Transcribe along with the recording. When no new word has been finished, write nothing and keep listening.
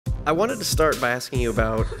I wanted to start by asking you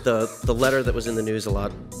about the letter that was in the news a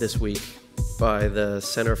lot this week by the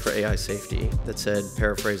Center for AI Safety that said,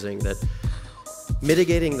 paraphrasing, that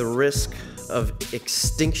mitigating the risk of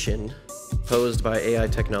extinction posed by AI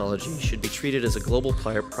technology should be treated as a global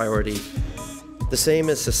priority, the same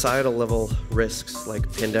as societal level risks like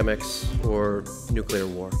pandemics or nuclear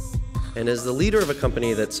war. And as the leader of a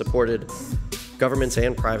company that supported governments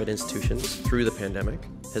and private institutions through the pandemic,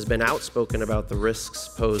 has been outspoken about the risks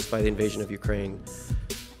posed by the invasion of Ukraine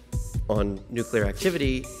on nuclear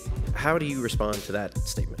activity, how do you respond to that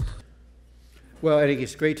statement? Well, I think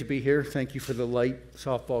it's great to be here. Thank you for the light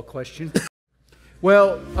softball question.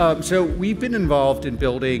 Well, so we've been involved in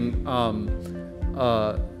building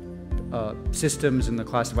systems in the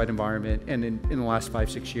classified environment, and in the last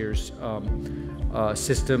 5-6 years,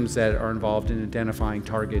 systems that are involved in identifying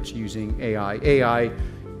targets using AI. AI,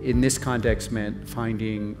 in this context, meant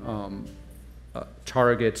finding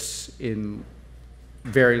targets in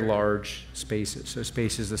very large spaces. So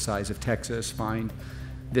spaces the size of Texas, find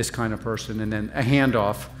this kind of person, and then a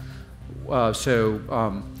handoff.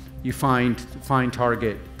 You find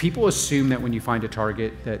target. People assume that when you find a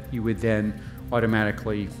target that you would then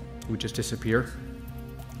automatically would just disappear.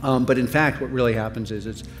 But in fact, what really happens is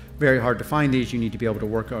it's very hard to find these. You need to be able to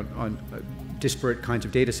work on disparate kinds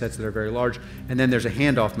of data sets that are very large. And then there's a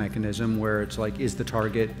handoff mechanism where it's like, is the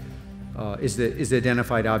target, is the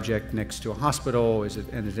identified object next to a hospital? Is it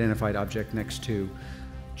an identified object next to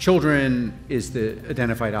children? Is the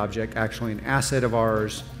identified object actually an asset of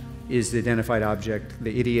ours? Is the identified object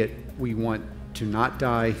the idiot we want to not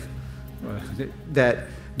die?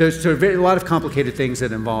 There's sort of a lot of complicated things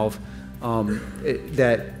that involve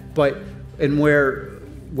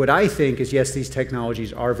what I think is, yes, these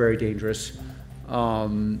technologies are very dangerous,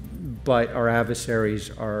 but our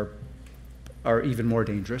adversaries are even more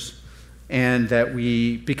dangerous, and that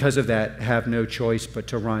we, because of that, have no choice but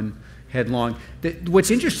to run headlong.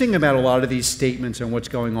 What's interesting about a lot of these statements and what's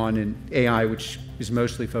going on in AI, which is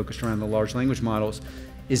mostly focused around the large language models,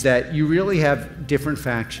 is that you really have different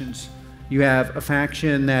factions. You have a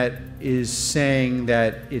faction that is saying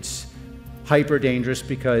that it's hyper dangerous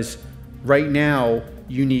because right now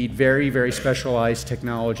you need very, very specialized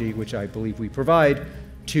technology, which I believe we provide,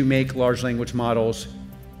 to make large language models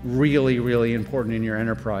really, really important in your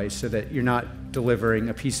enterprise so that you're not delivering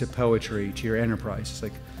a piece of poetry to your enterprise. It's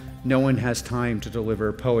like no one has time to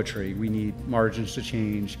deliver poetry. We need margins to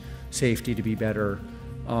change, safety to be better,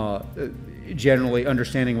 generally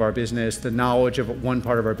understanding of our business, the knowledge of one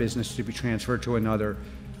part of our business to be transferred to another.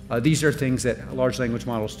 These are things that large language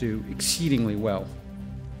models do exceedingly well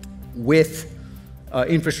with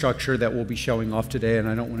infrastructure that we'll be showing off today, and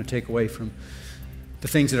I don't want to take away from the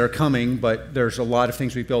things that are coming, but there's a lot of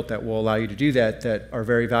things we built that will allow you to do that are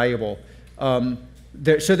very valuable. So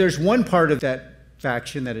there's one part of that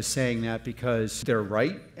faction that is saying that because they're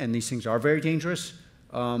right, and these things are very dangerous,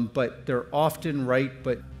 but they're often right,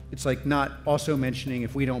 but it's like not also mentioning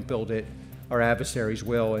if we don't build it, our adversaries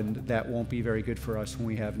will, and that won't be very good for us when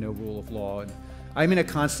we have no rule of law. And I'm in a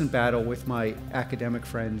constant battle with my academic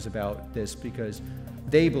friends about this because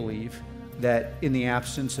they believe that in the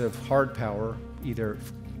absence of hard power, either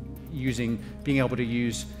being able to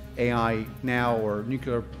use AI now or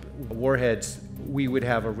nuclear warheads, we would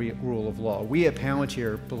have a rule of law. We at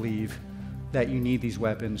Palantir believe that you need these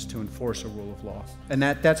weapons to enforce a rule of law. And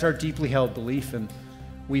that's our deeply held belief, and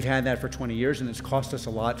we've had that for 20 years, and it's cost us a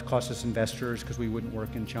lot. It's cost us investors because we wouldn't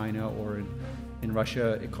work in China or in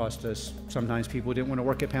Russia. It cost us, sometimes people didn't want to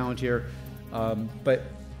work at Palantir. But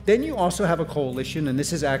then you also have a coalition, and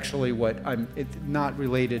this is actually it's not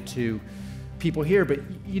related to people here, but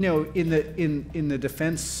you know, in the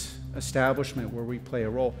defense establishment where we play a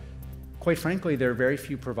role, quite frankly, there are very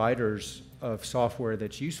few providers of software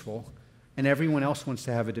that's useful, and everyone else wants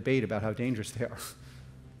to have a debate about how dangerous they are.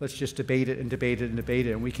 Let's just debate it and debate it and debate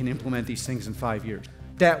it, and we can implement these things in 5 years.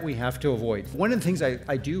 That we have to avoid. One of the things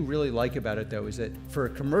I do really like about it, though, is that for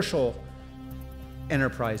commercial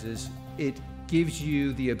enterprises, it gives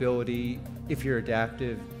you the ability, if you're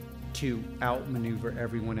adaptive, to outmaneuver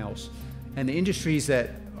everyone else. And the industries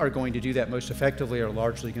that are going to do that most effectively are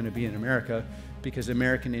largely going to be in America, because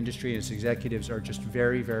American industry and its executives are just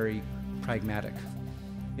very, very pragmatic.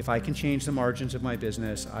 If I can change the margins of my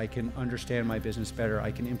business, I can understand my business better,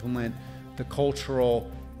 I can implement the cultural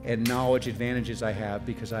and knowledge advantages I have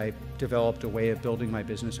because I developed a way of building my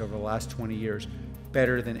business over the last 20 years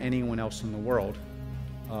better than anyone else in the world,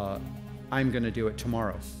 I'm going to do it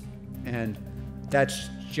tomorrow. And That's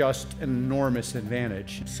just an enormous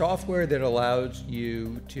advantage. Software that allows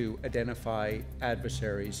you to identify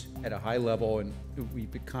adversaries at a high level, and we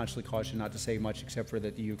constantly caution not to say much except for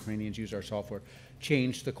that the Ukrainians use our software,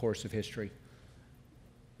 changed the course of history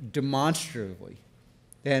demonstratively.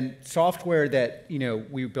 And software that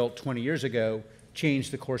we built 20 years ago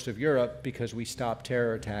changed the course of Europe because we stopped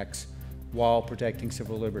terror attacks while protecting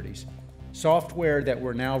civil liberties. Software that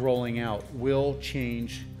we're now rolling out will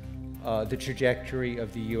change the trajectory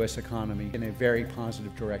of the U.S. economy in a very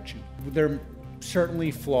positive direction. There are certainly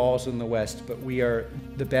flaws in the West, but we are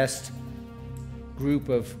the best group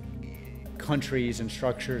of countries and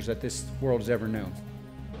structures that this world has ever known.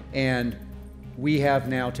 And we have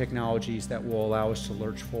now technologies that will allow us to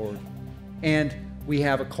lurch forward. And we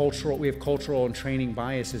have cultural and training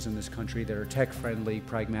biases in this country that are tech-friendly,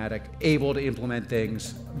 pragmatic, able to implement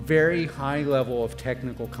things, very high level of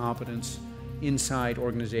technical competence inside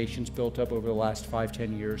organizations built up over the last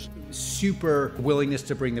 5-10 years. Super willingness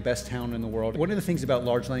to bring the best talent in the world. One of the things about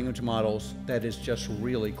large language models that is just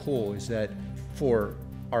really cool is that for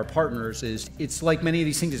our partners it's like many of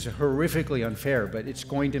these things, it's horrifically unfair, but it's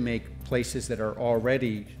going to make places that are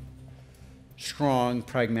already strong,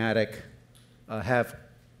 pragmatic, have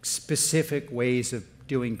specific ways of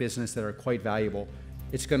doing business that are quite valuable.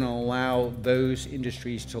 It's going to allow those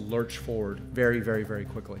industries to lurch forward very, very, very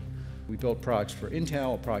quickly. We built products for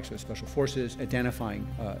Intel, products for special forces, identifying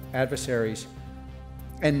adversaries,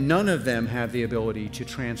 and none of them have the ability to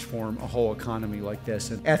transform a whole economy like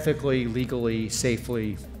this, and ethically, legally,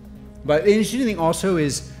 safely. But the interesting thing also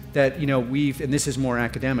is that, and this is more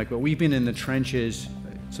academic, but we've been in the trenches.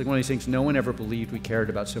 It's like one of these things, no one ever believed we cared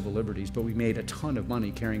about civil liberties, but we made a ton of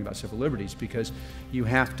money caring about civil liberties because you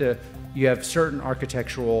have certain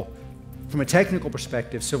architectural, from a technical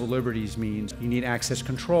perspective, civil liberties means you need access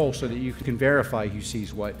control so that you can verify who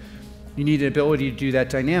sees what. You need an ability to do that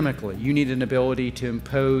dynamically. You need an ability to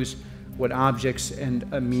impose what objects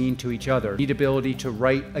mean to each other. You need ability to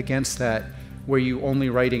write against that where you only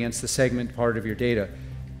write against the segment part of your data.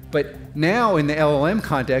 But now in the LLM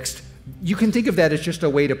context, you can think of that as just a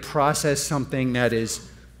way to process something that is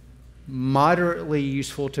moderately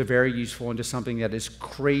useful to very useful into something that is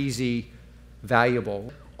crazy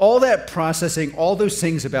valuable. All that processing, all those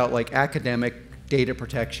things about like academic data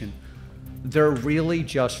protection, they're really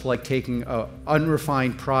just like taking an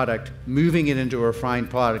unrefined product, moving it into a refined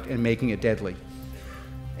product and making it deadly.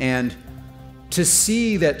 And to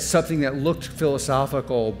see that something that looked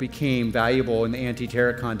philosophical became valuable in the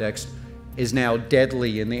anti-terror context is now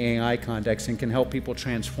deadly in the AI context and can help people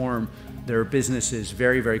transform their businesses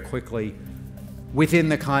very, very quickly within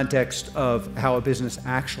the context of how a business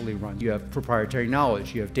actually runs. You have proprietary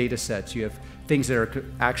knowledge, you have data sets, you have things that are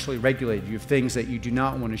actually regulated, you have things that you do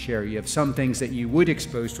not want to share, you have some things that you would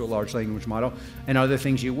expose to a large language model and other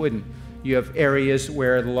things you wouldn't. You have areas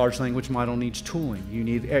where the large language model needs tooling.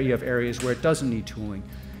 You have areas where it doesn't need tooling.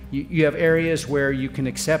 You have areas where you can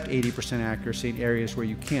accept 80% accuracy and areas where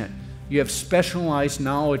you can't. You have specialized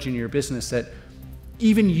knowledge in your business that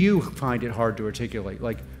even you find it hard to articulate.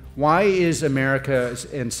 Like, why is America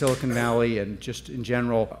and Silicon Valley and just in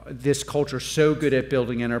general, this culture so good at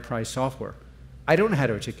building enterprise software? I don't know how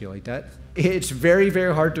to articulate that. It's very,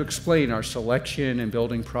 very hard to explain our selection and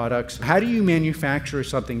building products. How do you manufacture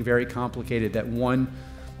something very complicated that one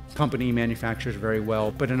company manufactures very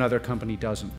well, but another company doesn't?